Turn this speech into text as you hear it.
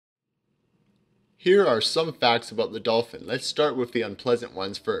Here are some facts about the dolphin. Let's start with the unpleasant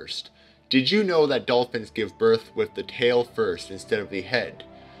ones first. Did you know that dolphins give birth with the tail first instead of the head?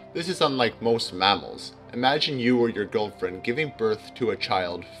 This is unlike most mammals. Imagine you or your girlfriend giving birth to a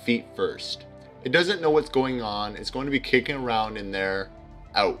child feet first. It doesn't know what's going on, it's going to be kicking around in there.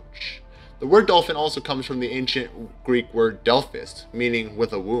 Ouch. The word dolphin also comes from the ancient Greek word Delphis, meaning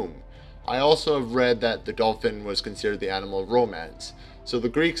with a womb. I also have read that the dolphin was considered the animal of romance. So the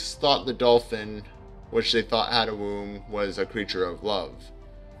Greeks thought the dolphin, which they thought had a womb, was a creature of love.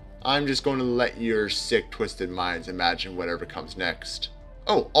 I'm just going to let your sick, twisted minds imagine whatever comes next.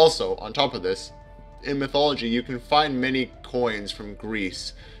 Oh, also, on top of this, in mythology you can find many coins from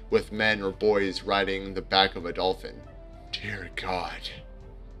Greece with men or boys riding the back of a dolphin. Dear God.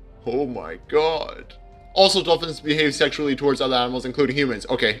 Oh my God. Also, dolphins behave sexually towards other animals, including humans.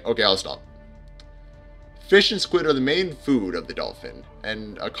 Okay, I'll stop. Fish and squid are the main food of the dolphin,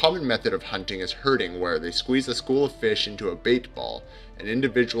 and a common method of hunting is herding, where they squeeze a school of fish into a bait ball, and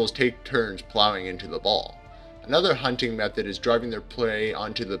individuals take turns plowing into the ball. Another hunting method is driving their prey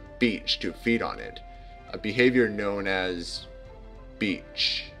onto the beach to feed on it, a behavior known as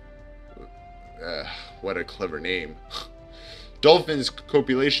beach. What a clever name. Dolphins'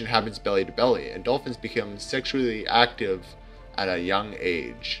 copulation happens belly to belly, and dolphins become sexually active at a young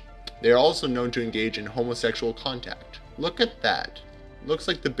age. They are also known to engage in homosexual contact. Look at that. Looks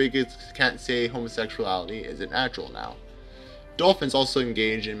like the bigots can't say homosexuality isn't natural now. Dolphins also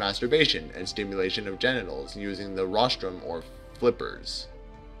engage in masturbation and stimulation of genitals using the rostrum or flippers.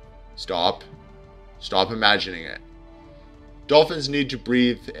 Stop. Stop imagining it. Dolphins need to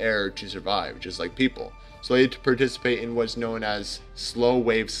breathe air to survive, just like people. So they participate in what's known as slow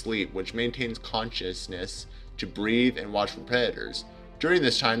wave sleep, which maintains consciousness to breathe and watch for predators. During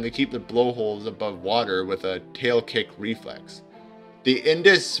this time, they keep their blowholes above water with a tail kick reflex. The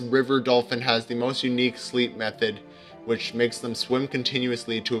Indus River dolphin has the most unique sleep method, which makes them swim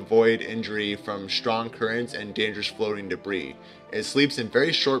continuously to avoid injury from strong currents and dangerous floating debris. It sleeps in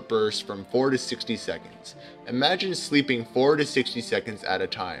very short bursts from 4 to 60 seconds. Imagine sleeping 4 to 60 seconds at a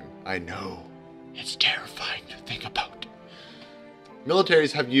time. I know, it's terrifying to think about.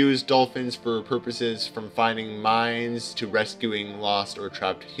 Militaries have used dolphins for purposes from finding mines to rescuing lost or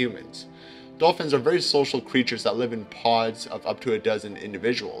trapped humans. Dolphins are very social creatures that live in pods of up to a dozen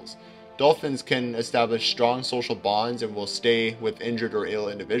individuals. Dolphins can establish strong social bonds and will stay with injured or ill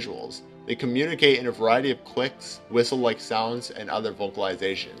individuals. They communicate in a variety of clicks, whistle-like sounds, and other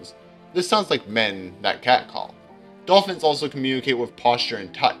vocalizations. This sounds like men that cat call. Dolphins also communicate with posture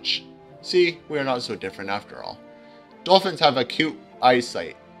and touch. See, we are not so different after all. Dolphins have acute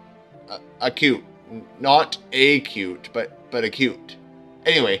eyesight. Acute. Not acute, but acute.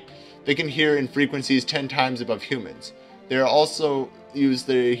 Anyway, they can hear in frequencies 10 times above humans. They also use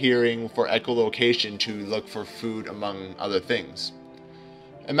their hearing for echolocation to look for food, among other things.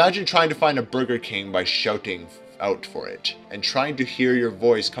 Imagine trying to find a Burger King by shouting out for it, and trying to hear your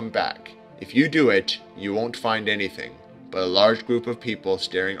voice come back. If you do it, you won't find anything, but a large group of people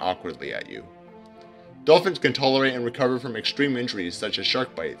staring awkwardly at you. Dolphins can tolerate and recover from extreme injuries such as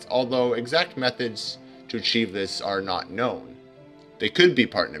shark bites, although exact methods to achieve this are not known. They could be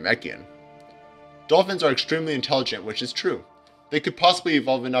part Namekian. Dolphins are extremely intelligent, which is true. They could possibly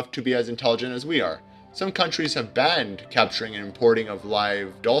evolve enough to be as intelligent as we are. Some countries have banned capturing and importing of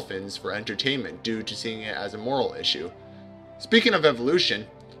live dolphins for entertainment due to seeing it as a moral issue. Speaking of evolution,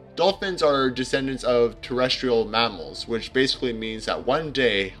 dolphins are descendants of terrestrial mammals, which basically means that one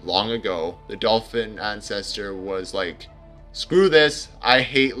day, long ago, the dolphin ancestor was like, screw this, I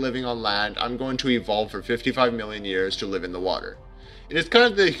hate living on land, I'm going to evolve for 55 million years to live in the water. It is kind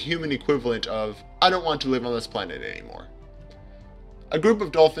of the human equivalent of, I don't want to live on this planet anymore. A group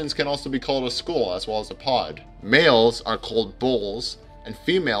of dolphins can also be called a school as well as a pod. Males are called bulls, and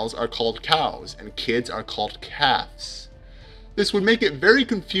females are called cows, and kids are called calves. This would make it very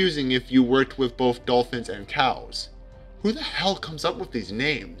confusing if you worked with both dolphins and cows. Who the hell comes up with these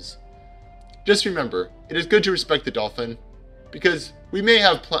names? Just remember, it is good to respect the dolphin, because we may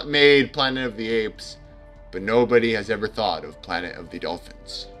have made Planet of the Apes, but nobody has ever thought of Planet of the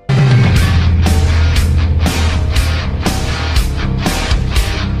Dolphins.